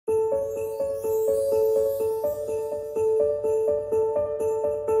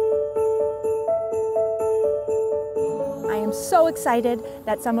so excited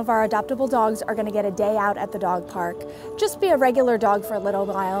that some of our adoptable dogs are going to get a day out at the dog park. Just be a regular dog for a little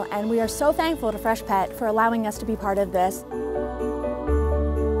while, and we are so thankful to Freshpet for allowing us to be part of this.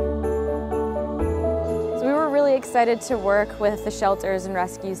 So we were really excited to work with the shelters and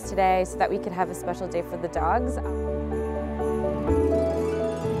rescues today so that we could have a special day for the dogs.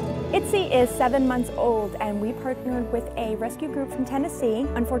 Itzy is 7 months old, and we partnered with a rescue group from Tennessee.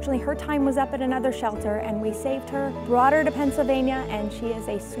 Unfortunately, her time was up at another shelter, and we saved her, brought her to Pennsylvania, and she is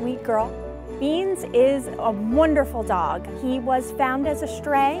a sweet girl. Beans is a wonderful dog. He was found as a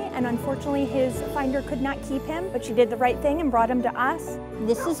stray, and unfortunately his finder could not keep him, but she did the right thing and brought him to us.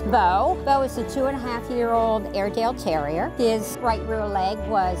 This is Bo. Bo is a 2.5-year-old Airedale Terrier. His right rear leg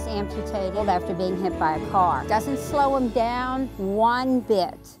was amputated after being hit by a car. Doesn't slow him down one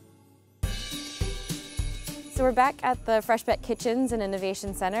bit. So we're back at the Freshpet Kitchens and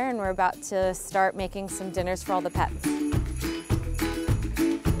Innovation Center, and we're about to start making some dinners for all the pets.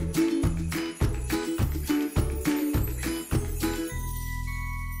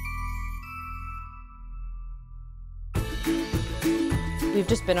 We've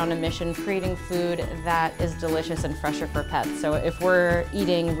just been on a mission creating food that is delicious and fresher for pets. So if we're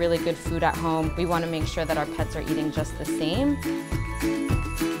eating really good food at home, we want to make sure that our pets are eating just the same.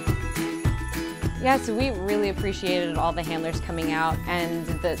 Yeah, so we really appreciated all the handlers coming out and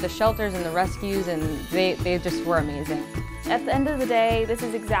the shelters and the rescues, and they just were amazing. At the end of the day, this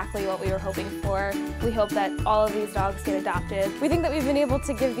is exactly what we were hoping for. We hope that all of these dogs get adopted. We think that we've been able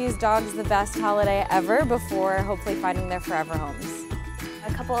to give these dogs the best holiday ever before hopefully finding their forever homes.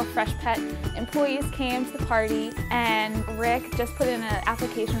 A couple of Freshpet employees came to the party, and Rick just put in an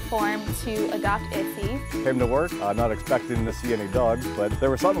application form to adopt Itzy. Came to work, not expecting to see any dogs, but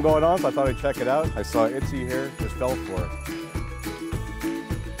there was something going on, so I thought I'd check it out. I saw Itzy here, just fell for it.